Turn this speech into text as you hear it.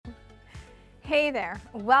Hey there,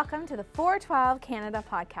 welcome to the 412 Canada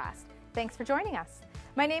podcast. Thanks for joining us.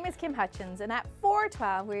 My name is Kim Hutchins, and at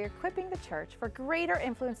 412, we're equipping the church for greater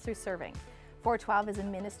influence through serving. 412 is a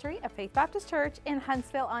ministry of Faith Baptist Church in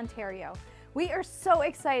Huntsville, Ontario. We are so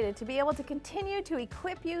excited to be able to continue to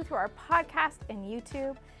equip you through our podcast and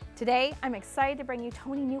YouTube. Today, I'm excited to bring you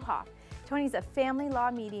Toni Nieuwhof. Toni's a family law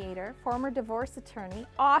mediator, former divorce attorney,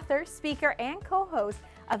 author, speaker, and co-host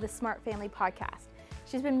of the Smart Family podcast.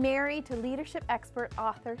 She's been married to leadership expert,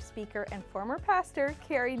 author, speaker, and former pastor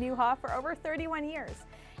Carey Nieuwhof for over 31 years.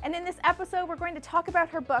 And in this episode, we're going to talk about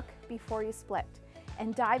her book, Before You Split,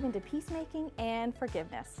 and dive into peacemaking and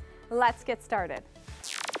forgiveness. Let's get started.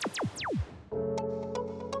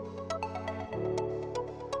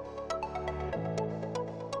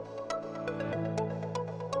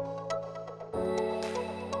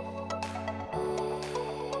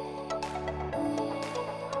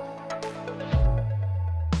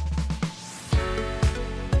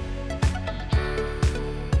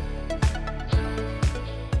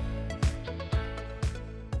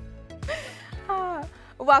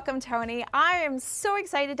 Welcome, Toni. I am so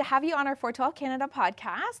excited to have you on our 412 Canada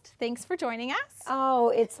podcast. Thanks for joining us. Oh,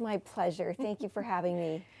 it's my pleasure. Thank you for having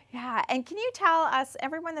me. Yeah, and can you tell us,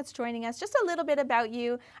 everyone that's joining us, just a little bit about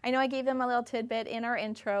you? I know I gave them a little tidbit in our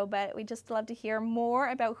intro, but we'd just love to hear more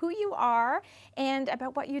about who you are and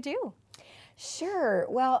about what you do. Sure.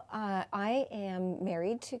 Well, I am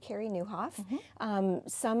married to Carey Nieuwhof.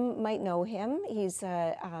 Some might know him. He's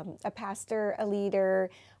a pastor, a leader,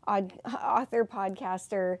 author,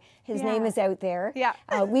 podcaster. His name is out there. Yeah.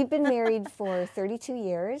 We've been married for 32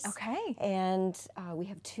 years. Okay. And we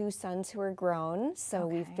have two sons who are grown. So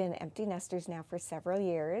we've been empty nesters now for several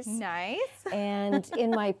years. Nice. And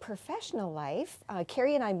in my professional life,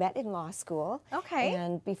 Carey and I met in law school. Okay.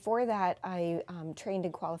 And before that, I trained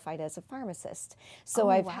and qualified as a pharmacist. So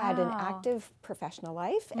I've had an active professional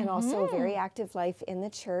life and also a very active life in the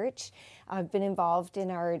church. I've been involved in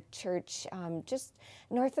our church just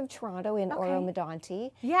north of Toronto in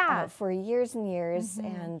Oro-Medonte for years and years.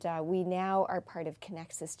 And we now are part of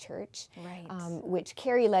Connexus Church, which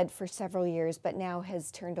Carey led for several years, but now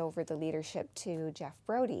has turned over the leadership to Jeff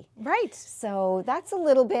Brody. Right. So that's a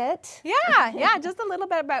little bit. Yeah, just a little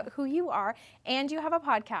bit about who you are. And you have a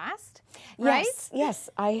podcast, right? Yes.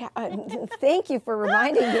 I thank you for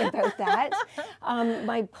reminding me about that.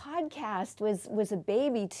 My podcast was a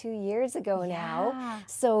baby 2 years ago now.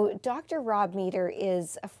 So Dr. Rob Meter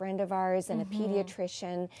is a friend of ours and a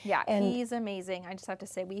pediatrician. Yeah, and he's amazing. I just have to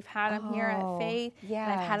say, we've had him here at Faith, and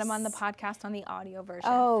I've had him on the podcast on the audio version.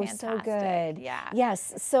 Oh, fantastic. So good. Yeah.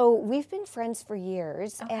 Yes, so we've been friends for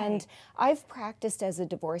years, and I've practiced as a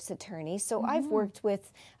divorce attorney, so I've worked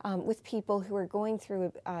with people who are going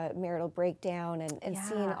through a marital breakdown and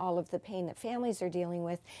seeing all of the pain that families are dealing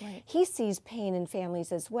with. Right. He sees pain in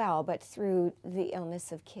families as well, but through the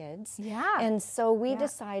illness of kids. Yeah. And so we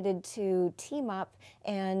decided to team up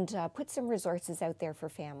and put some resources out there for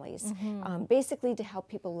families, basically to help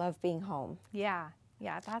people love being home. Yeah,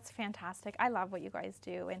 that's fantastic. I love what you guys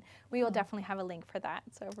do, and we will definitely have a link for that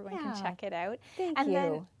so everyone can check it out. Thank you. And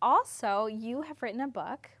then also, you have written a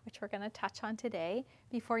book, which we're going to touch on today,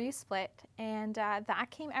 Before You Split, and that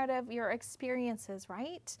came out of your experiences,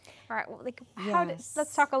 right? All right, well,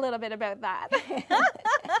 let's talk a little bit about that.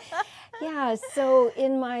 So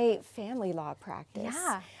in my family law practice,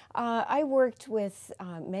 I worked with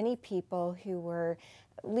many people who were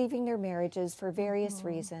leaving their marriages for various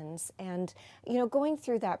reasons. And, going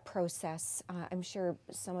through that process, I'm sure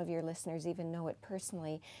some of your listeners even know it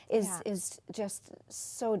personally, is just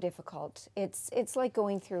so difficult. It's like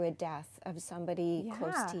going through a death of somebody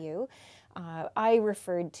close to you. I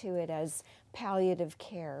referred to it as palliative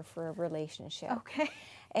care for a relationship. Okay.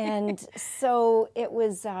 And so it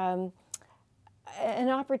was an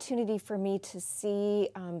opportunity for me to see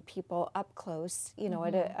people up close,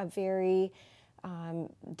 at a very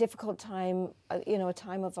difficult time, a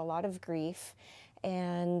time of a lot of grief.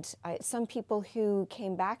 And some people who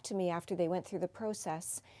came back to me after they went through the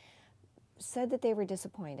process said that they were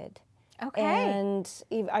disappointed. Okay. And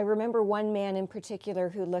I remember one man in particular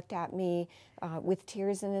who looked at me with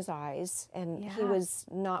tears in his eyes, and he was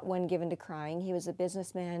not one given to crying. He was a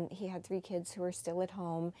businessman. He had 3 kids who are still at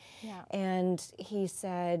home. Yeah. And he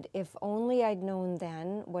said, if only I'd known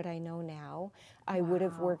then what I know now, I would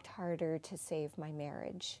have worked harder to save my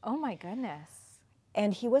marriage. Oh my goodness.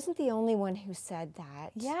 And he wasn't the only one who said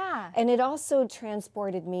that. Yeah. And it also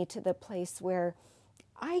transported me to the place where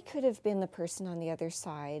I could have been the person on the other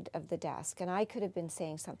side of the desk, and I could have been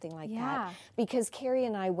saying something like that, because Carrie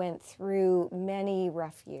and I went through many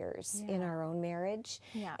rough years in our own marriage,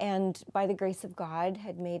 and by the grace of God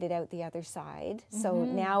had made it out the other side. So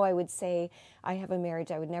now I would say I have a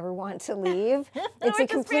marriage I would never want to leave. It's a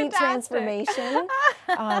complete transformation,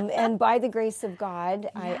 and by the grace of God,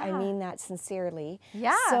 I mean that sincerely.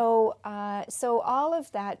 So all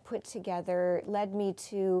of that put together led me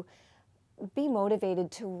to be motivated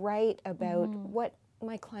to write about what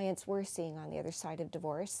my clients were seeing on the other side of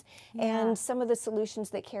divorce and some of the solutions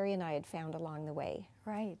that Carrie and I had found along the way.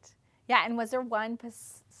 Right. Yeah, and was there one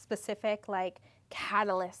specific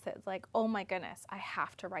catalyst that's like, oh my goodness, I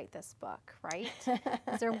have to write this book, right?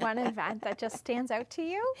 Is there one event that just stands out to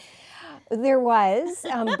you? There was,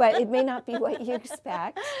 but it may not be what you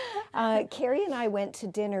expect. Carrie and I went to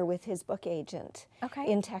dinner with his book agent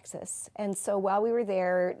in Texas. And so while we were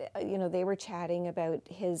there, they were chatting about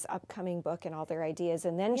his upcoming book and all their ideas.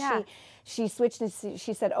 And then she switched and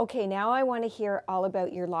she said, okay, now I want to hear all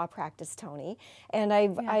about your law practice, Toni. And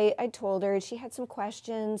I told her, she had some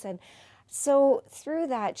questions, and so through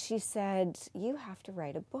that, she said, you have to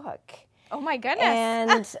write a book. Oh my goodness.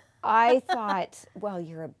 And I thought, well,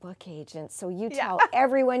 you're a book agent, so you tell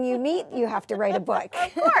everyone you meet you have to write a book.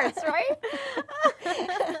 Of course,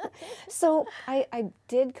 right? So I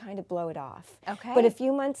did kind of blow it off. Okay. But a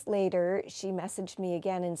few months later, she messaged me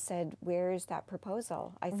again and said, where's that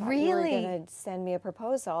proposal? I thought you were going to send me a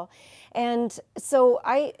proposal. And so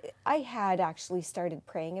I had actually started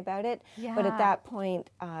praying about it. But at that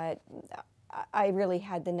point, I really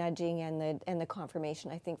had the nudging and the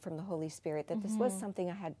confirmation, I think, from the Holy Spirit that this was something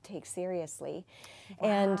I had to take seriously.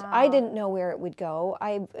 And I didn't know where it would go.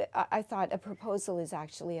 I thought a proposal is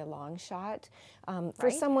actually a long shot.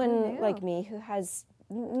 For someone like me who has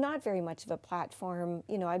not very much of a platform,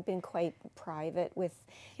 I've been quite private with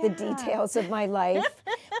the details of my life.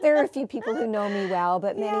 There are a few people who know me well,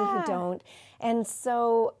 but many who don't. And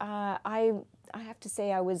so I have to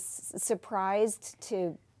say I was surprised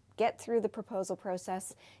to get through the proposal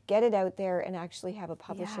process, get it out there, and actually have a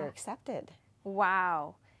publisher accept it.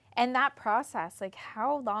 Wow. And that process,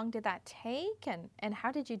 how long did that take, and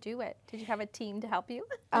how did you do it? Did you have a team to help you?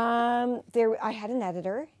 I had an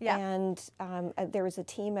editor, and there was a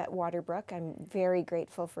team at Waterbrook. I'm very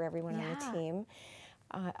grateful for everyone on the team.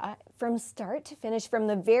 From start to finish, from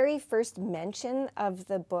the very first mention of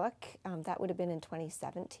the book, that would have been in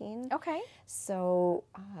 2017. Okay. So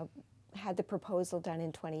had the proposal done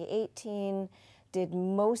in 2018, did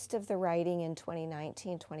most of the writing in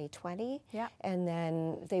 2019, 2020, and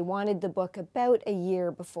then they wanted the book about a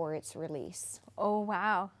year before its release. Oh,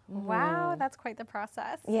 wow. Wow, that's quite the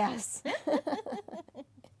process. Yes.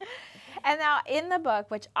 And now in the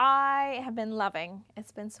book, which I have been loving,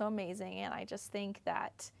 it's been so amazing, and I just think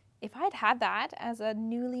that if I'd had that as a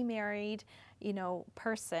newly married,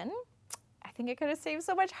 person, I think it could have saved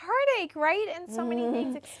so much heartache, right? And so many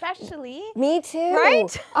things, especially. Me too. Right?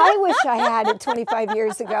 I wish I had it 25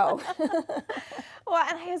 years ago. Well,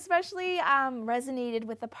 and I especially resonated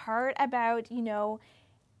with the part about,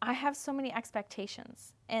 I have so many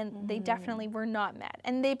expectations, and they definitely were not met.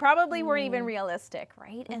 And they probably weren't even realistic,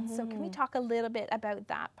 right? And so can we talk a little bit about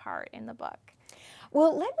that part in the book?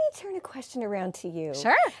 Well, let me turn a question around to you.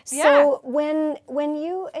 Sure. So when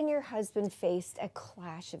you and your husband faced a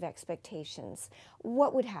clash of expectations,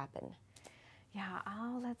 what would happen? Yeah,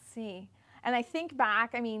 let's see. And I think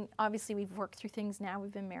back, obviously we've worked through things now.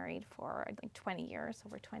 We've been married for over 20 years.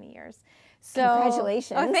 So,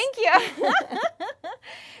 congratulations. Oh, thank you.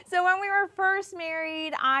 So when we were first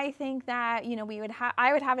married, I think that,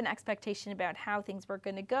 I would have an expectation about how things were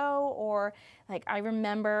going to go, or I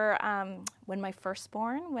remember when my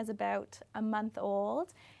firstborn was about a month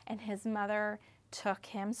old and his mother took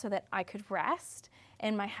him so that I could rest.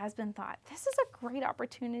 And my husband thought, this is a great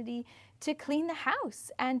opportunity to clean the house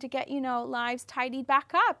and to get, lives tidied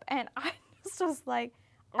back up. And I just was like,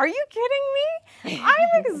 are you kidding me?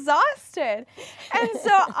 I'm exhausted. And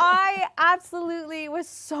so I absolutely was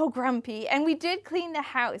so grumpy. And we did clean the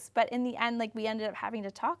house, but in the end, we ended up having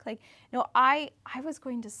to talk no, I was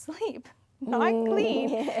going to sleep, not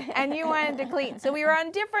clean, and you wanted to clean. So we were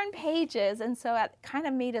on different pages, and so it kind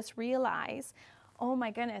of made us realize, oh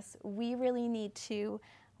my goodness, we really need to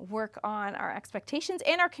work on our expectations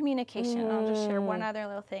and our communication. I'll just share one other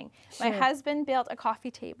little thing. Sure. My husband built a coffee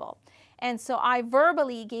table. And so I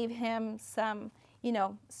verbally gave him some,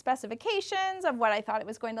 specifications of what I thought it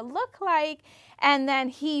was going to look like. And then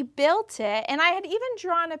he built it. And I had even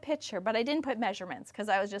drawn a picture, but I didn't put measurements because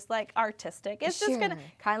I was just artistic. It's just going to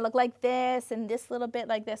kind of look like this and this little bit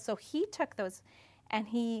like this. So he took those and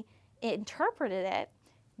he interpreted it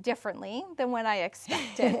differently than what I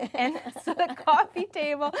expected. And so the coffee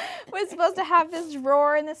table was supposed to have this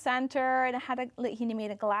drawer in the center, and it had he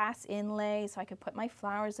made a glass inlay so I could put my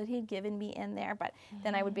flowers that he'd given me in there, but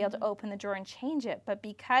then I would be able to open the drawer and change it. But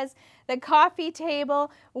because the coffee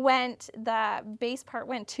table the base part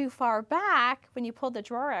went too far back, when you pulled the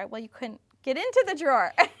drawer out, well, you couldn't get into the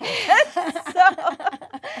drawer. So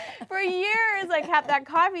for years, I kept that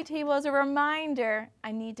coffee table as a reminder.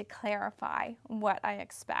 I need to clarify what I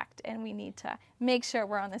expect, and we need to make sure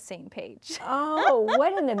we're on the same page. Oh,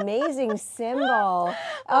 what an amazing symbol.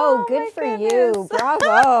 Oh, good for you.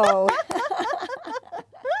 Bravo.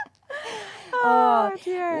 Oh,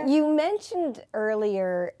 dear. You mentioned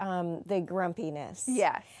earlier the grumpiness.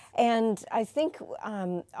 Yes. And I think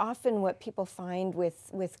often what people find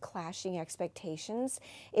with clashing expectations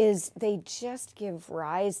is they just give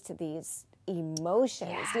rise to these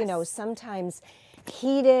emotions. Yes. You know, sometimes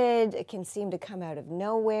heated, it can seem to come out of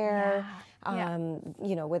nowhere.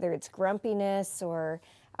 You know, whether it's grumpiness or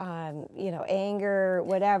anger,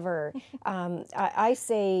 whatever. I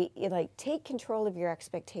say, like, take control of your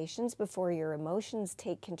expectations before your emotions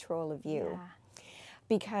take control of you. Yeah.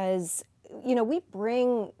 Because, you know, we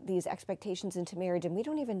bring these expectations into marriage and we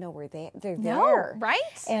don't even know they're No, there. right?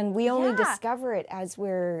 And we only discover it as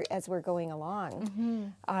we're going along. Mm-hmm.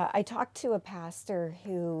 I talked to a pastor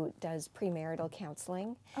who does premarital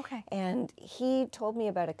counseling. Okay. And he told me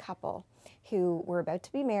about a couple who were about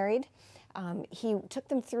to be married. He took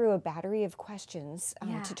them through a battery of questions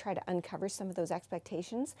to try to uncover some of those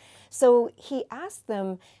expectations. So he asked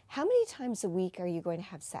them, how many times a week are you going to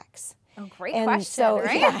have sex? Oh, great question,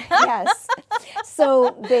 right? Yeah, yes.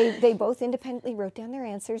 So they both independently wrote down their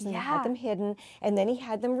answers and they had them hidden, and then he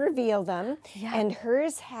had them reveal them. Yeah. And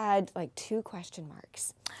hers had like 2 question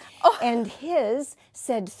marks. Oh. And his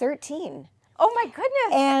said 13. Oh my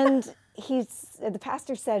goodness. And the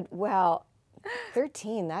pastor said, well,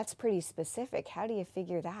 13, that's pretty specific. How do you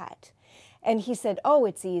figure that? And he said, oh,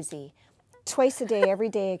 it's easy. Twice a day, every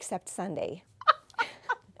day except Sunday.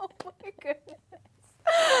 Oh my goodness.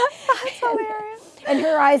 That's hilarious. And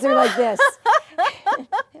her eyes are like this.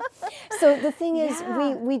 So the thing is,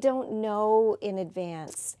 we don't know in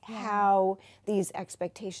advance how these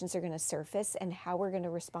expectations are going to surface and how we're going to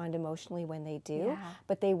respond emotionally when they do,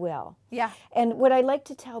 but they will. Yeah. And what I like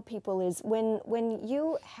to tell people is when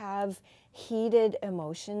you have heated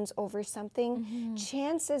emotions over something,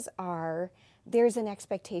 chances are there's an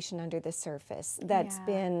expectation under the surface that's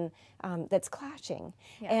been that's clashing.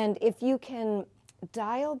 And if you can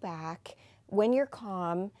dial back when you're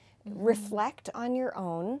calm, reflect on your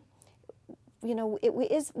own. You know,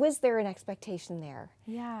 was there an expectation there?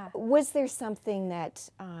 Yeah. Was there something that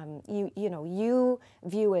you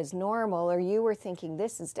view as normal, or you were thinking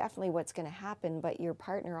this is definitely what's going to happen, but your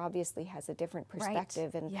partner obviously has a different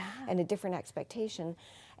perspective and a different expectation,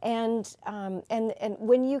 and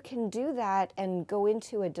when you can do that and go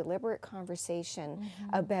into a deliberate conversation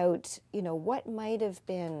about what might have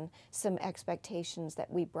been some expectations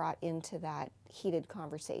that we brought into that heated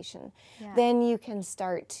conversation, then you can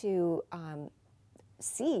start to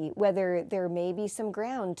see whether there may be some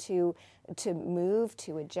ground to move,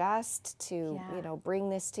 to adjust, to bring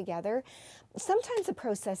this together. Sometimes a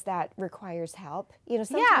process that requires help.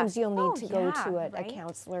 Sometimes you'll need to go to a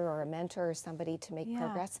counselor or a mentor or somebody to make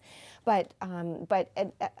progress. But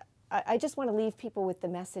I just want to leave people with the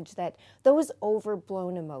message that those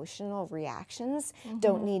overblown emotional reactions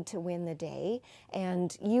don't need to win the day,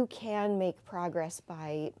 and you can make progress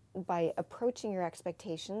by approaching your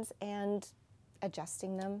expectations and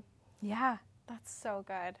adjusting them. Yeah, that's so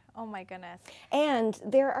good. Oh my goodness. And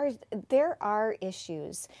there are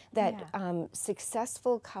issues that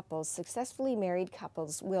successful couples, successfully married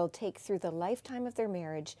couples, will take through the lifetime of their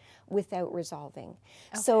marriage without resolving.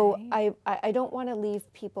 Okay. So I don't want to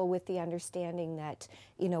leave people with the understanding that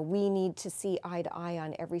we need to see eye to eye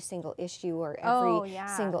on every single issue or every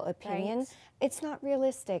single opinion. Right. It's not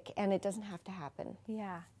realistic, and it doesn't have to happen.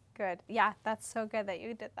 Yeah, good. Yeah, that's so good that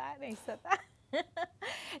you did that and you said that.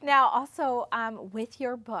 Now, also with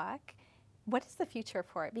your book, what is the future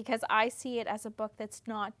for it? Because I see it as a book that's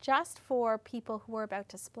not just for people who are about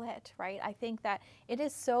to split, right? I think that it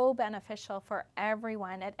is so beneficial for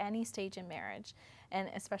everyone at any stage in marriage, and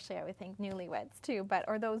especially I would think newlyweds too,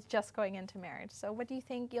 or those just going into marriage. So what do you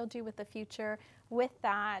think you'll do with the future with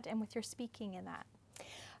that and with your speaking in that?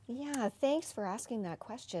 Yeah, thanks for asking that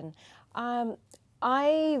question.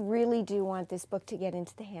 I really do want this book to get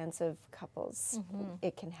into the hands of couples.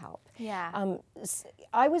 It can help. Yeah.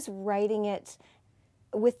 I was writing it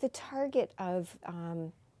with the target of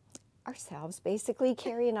ourselves, basically.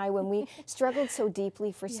 Carrie and I, when we struggled so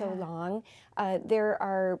deeply for so long, there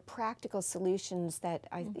are practical solutions that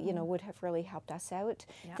I, would have really helped us out.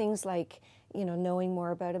 Things like, knowing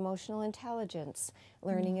more about emotional intelligence,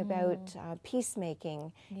 learning about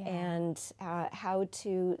peacemaking, and how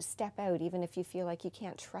to step out even if you feel like you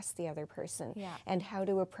can't trust the other person, and how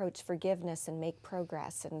to approach forgiveness and make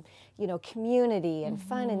progress, and community and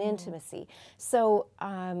fun and intimacy. So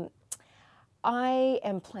I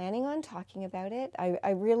am planning on talking about it.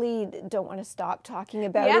 I really don't want to stop talking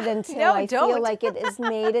about it until I feel like it has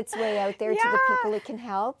made its way out there to the people it can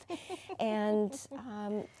help. And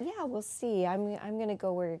we'll see. I'm going to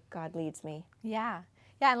go where God leads me. Yeah,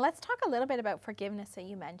 and let's talk a little bit about forgiveness that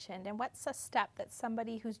you mentioned, and what's a step that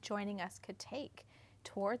somebody who's joining us could take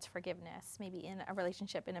towards forgiveness, maybe in a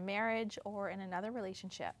relationship, in a marriage, or in another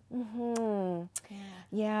relationship.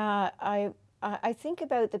 I think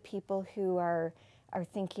about the people who are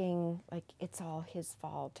thinking like it's all his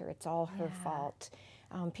fault or it's all her fault.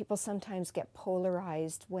 People sometimes get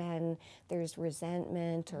polarized when there's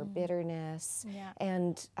resentment or bitterness,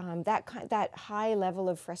 and that high level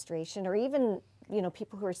of frustration, or even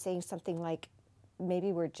people who are saying something like,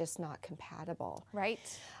 maybe we're just not compatible. Right.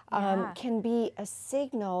 Can be a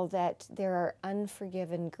signal that there are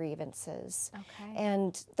unforgiven grievances. Okay.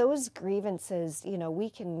 And those grievances, we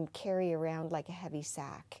can carry around like a heavy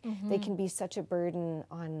sack. They can be such a burden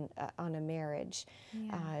on a marriage.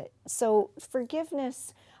 So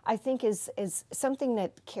forgiveness, I think, is something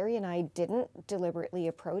that Carrie and I didn't deliberately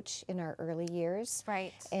approach in our early years.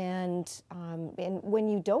 Right. And when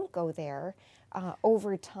you don't go there,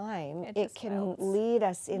 over time, it can lead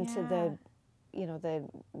us into the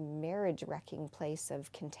marriage wrecking place of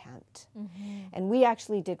contempt. And we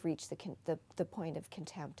actually did reach the point of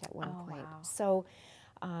contempt at one point. Wow. So,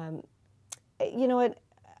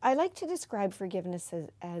 I like to describe forgiveness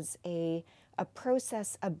as a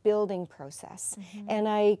process, a building process. And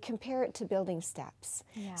I compare it to building steps.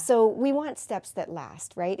 So we want steps that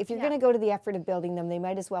last, right? If you're going to go to the effort of building them, they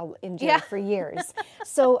might as well endure for years.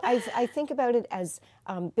 So I think about it as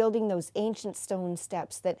building those ancient stone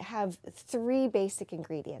steps that have three basic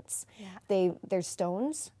ingredients. There's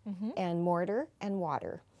stones and mortar and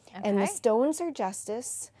water. Okay. And the stones are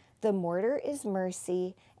justice, the mortar is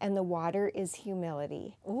mercy, and the water is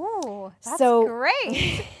humility. Ooh, that's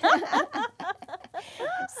great.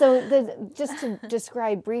 So just to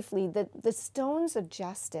describe briefly, the stones of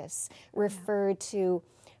justice refer to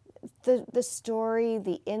the story,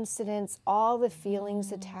 the incidents, all the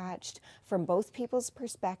feelings attached from both people's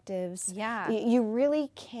perspectives. You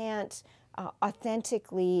really can't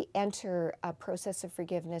authentically enter a process of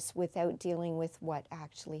forgiveness without dealing with what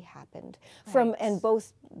actually happened. And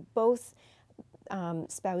both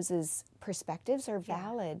spouses' perspectives are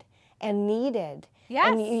valid and needed.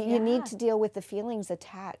 And you need to deal with the feelings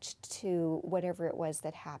attached to whatever it was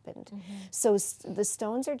that happened. So the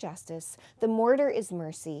stones are justice. The mortar is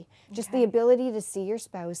mercy, just the ability to see your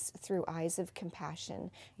spouse through eyes of compassion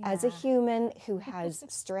as a human who has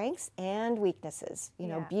strengths and weaknesses,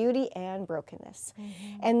 beauty and brokenness.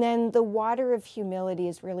 And then the water of humility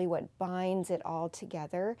is really what binds it all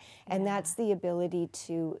together. And that's the ability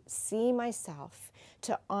to see myself,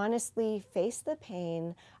 to honestly face the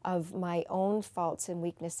pain of my own faults and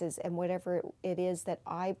weaknesses and whatever it is that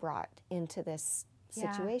I brought into this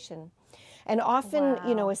situation. And often,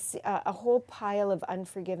 a whole pile of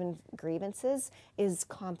unforgiven grievances is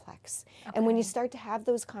complex. And when you start to have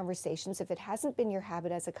those conversations, if it hasn't been your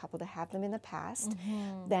habit as a couple to have them in the past,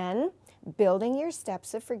 then building your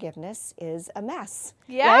steps of forgiveness is a mess.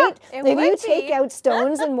 Right? If you take out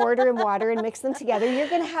stones and mortar and water and mix them together, you're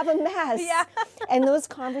going to have a mess. And those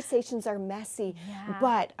conversations are messy.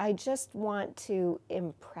 But I just want to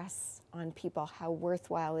impress on people how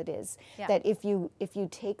worthwhile it is that if you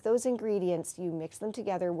take those ingredients, you mix them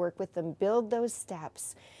together, work with them, build those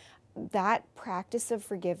steps, that practice of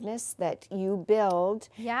forgiveness that you build,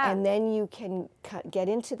 and then you can get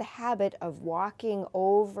into the habit of walking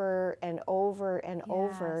over and over and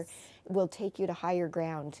over, will take you to higher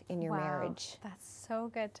ground in your marriage. That's so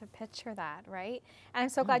good to picture that, right? And I'm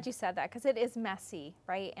so glad you said that, because it is messy,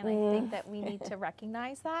 right? And I think that we need to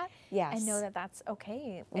recognize that and know that that's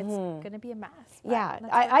okay. It's going to be a mess.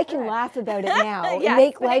 I can laugh about it now and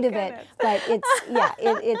make light of it, but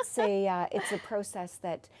it's a process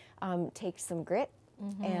that takes some grit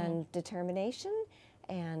and determination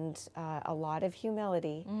and a lot of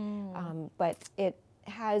humility, but it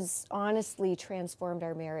has honestly transformed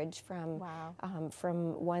our marriage from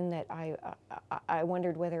one that I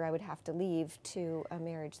wondered whether I would have to leave to a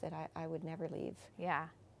marriage that I would never leave. Yeah,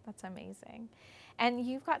 that's amazing. And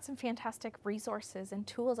you've got some fantastic resources and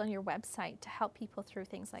tools on your website to help people through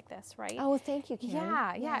things like this, right? Oh, thank you, Kim.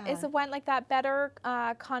 Yeah. Is it one like that Better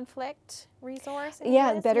Conflict resource?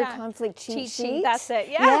 Yeah, Better Conflict cheat sheet. That's it.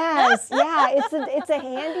 Yeah. Yes, yeah. It's a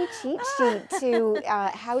handy cheat sheet to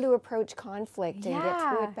how to approach conflict and get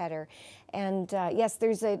through it better. And yes,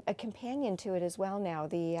 there's a companion to it as well now.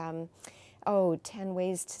 The 10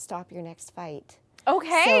 ways to stop your next fight.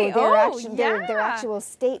 Okay. So they're actual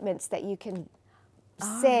statements that you can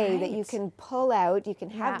say, that you can pull out. You can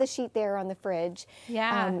have the sheet there on the fridge,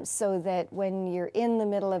 so that when you're in the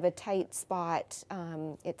middle of a tight spot,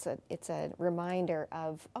 it's a reminder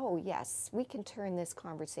of, oh yes, we can turn this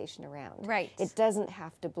conversation around. Right. It doesn't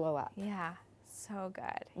have to blow up. Yeah. So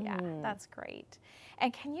good. Yeah, that's great.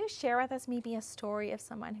 And can you share with us maybe a story of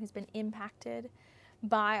someone who's been impacted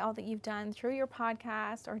by all that you've done through your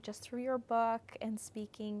podcast or just through your book and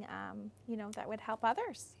speaking, that would help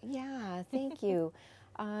others? Yeah, thank you.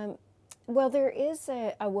 Well, there is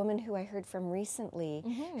a woman who I heard from recently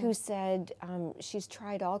who said she's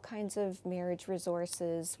tried all kinds of marriage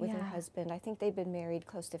resources with her husband. I think they've been married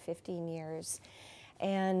close to 15 years.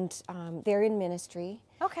 And they're in ministry.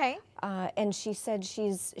 Okay. And she said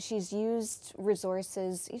she's used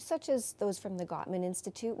reresources such as those from the Gottman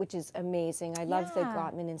Institute, which is amazing. I love the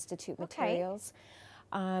Gottman Institute materials.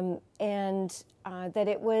 And that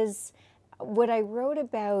it was what I wrote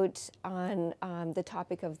about on the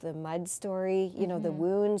topic of the mud story, the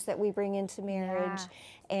wounds that we bring into marriage,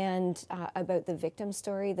 and about the victim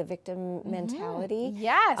story, the victim mentality.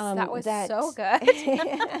 Yes, that was so good.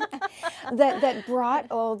 that brought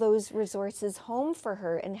all those resources home for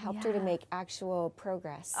her and helped her to make actual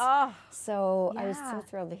progress. Oh, so I was so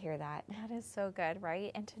thrilled to hear that. That is so good,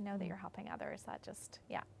 right? And to know that you're helping others, that just,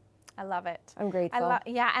 I love it. I'm grateful.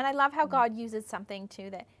 And I love how God uses something too,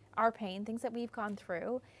 that our pain, things that we've gone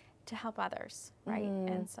through, to help others, right?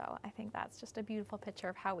 And so I think that's just a beautiful picture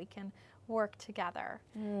of how we can work together.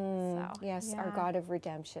 Yes, our God of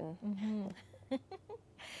redemption.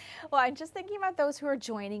 Well, I'm just thinking about those who are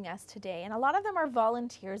joining us today, and a lot of them are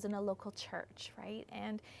volunteers in a local church, right?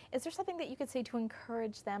 And is there something that you could say to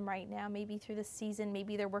encourage them right now, maybe through the season,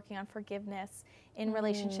 maybe they're working on forgiveness in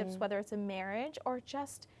relationships, whether it's a marriage or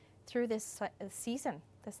just through this season,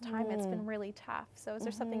 this time? It's been really tough. So is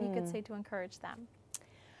there something you could say to encourage them?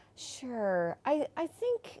 Sure. I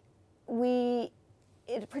think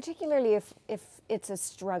particularly if it's a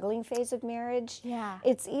struggling phase of marriage,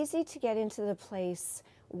 it's easy to get into the place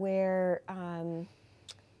where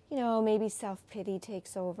maybe self-pity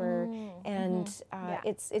takes over, and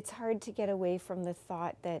it's hard to get away from the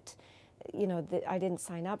thought that that I didn't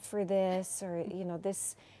sign up for this, or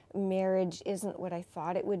this marriage isn't what I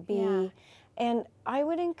thought it would be. And I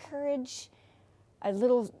would encourage a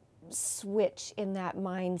little switch in that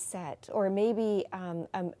mindset, or maybe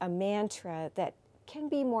a mantra that can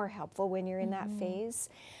be more helpful when you're in that phase,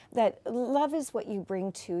 that love is what you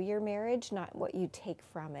bring to your marriage, not what you take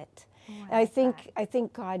from it. I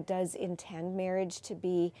think God does intend marriage to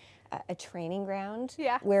be a training ground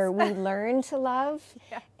where we learn to love.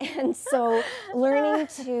 And so learning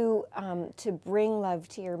to bring love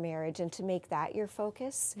to your marriage and to make that your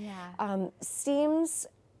focus seems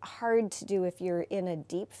hard to do if you're in a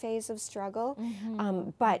deep phase of struggle,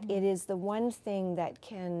 but it is the one thing that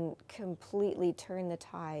can completely turn the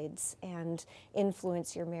tides and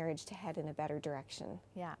influence your marriage to head in a better direction.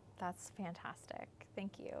 Yeah, that's fantastic.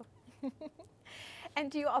 Thank you. And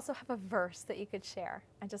do you also have a verse that you could share?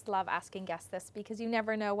 I just love asking guests this because you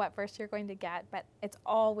never know what verse you're going to get, but it's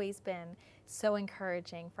always been so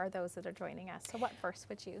encouraging for those that are joining us. So what verse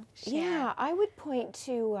would you share? Yeah, I would point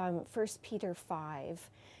to 1 Peter 5,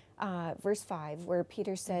 verse 5, where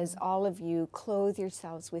Peter says, all of you clothe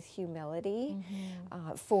yourselves with humility,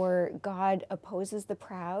 for God opposes the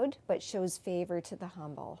proud, but shows favor to the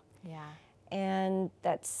humble. Yeah. And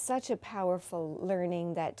that's such a powerful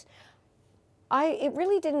learning that it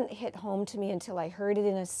really didn't hit home to me until I heard it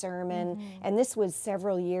in a sermon, and this was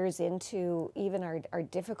several years into even our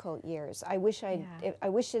difficult years. I wish it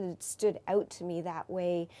had stood out to me that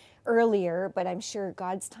way earlier, but I'm sure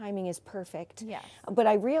God's timing is perfect. Yes. But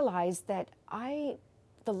I realized that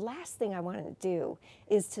the last thing I wanted to do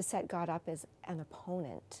is to set God up as an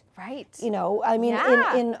opponent. Right. In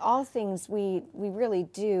all things we really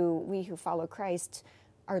do, we who follow Christ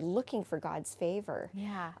are looking for God's favor.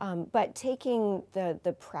 Yeah. But taking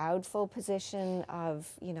the proudful position of,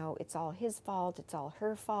 it's all his fault, it's all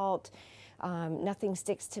her fault, nothing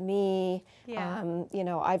sticks to me,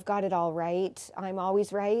 I've got it all right, I'm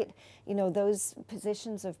always right, those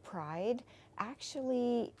positions of pride,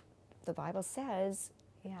 actually, the Bible says,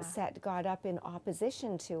 set God up in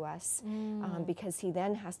opposition to us, because he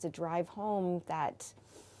then has to drive home that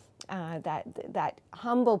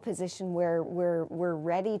humble position where we're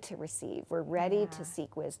ready to receive, we're ready to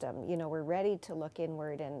seek wisdom, we're ready to look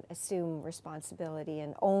inward and assume responsibility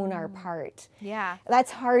and own our part. Yeah.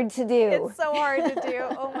 That's hard to do. It's so hard to do.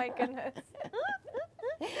 Oh my goodness.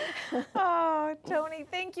 Oh, Toni,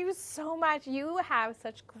 thank you so much. You have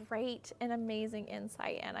such great and amazing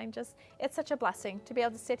insight, and it's such a blessing to be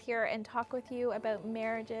able to sit here and talk with you about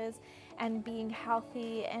marriages and being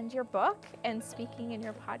healthy, and your book and speaking in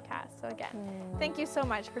your podcast. So again, thank you so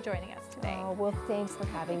much for joining us today. Oh, well, thanks for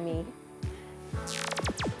having me.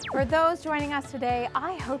 For those joining us today,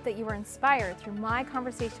 I hope that you were inspired through my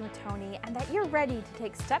conversation with Toni and that you're ready to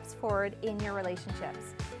take steps forward in your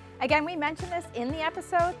relationships. Again, we mentioned this in the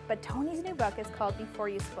episode, but Toni's new book is called Before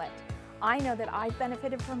You Split. I know that I've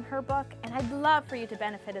benefited from her book, and I'd love for you to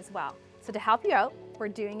benefit as well. So to help you out, we're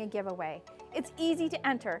doing a giveaway. It's easy to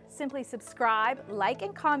enter. Simply subscribe, like,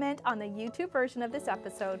 and comment on the YouTube version of this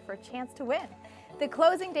episode for a chance to win. The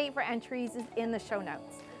closing date for entries is in the show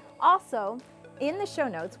notes. Also, in the show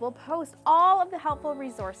notes, we'll post all of the helpful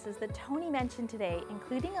resources that Toni mentioned today,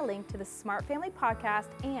 including a link to the Smart Family Podcast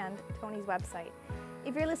and Toni's website.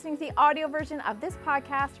 If you're listening to the audio version of this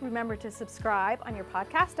podcast, remember to subscribe on your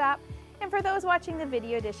podcast app. And for those watching the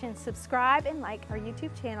video edition, subscribe and like our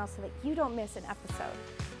YouTube channel so that you don't miss an episode.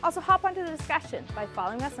 Also, hop onto the discussion by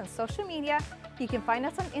following us on social media. You can find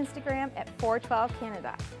us on Instagram at 412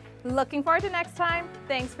 Canada. Looking forward to next time.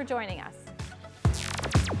 Thanks for joining us.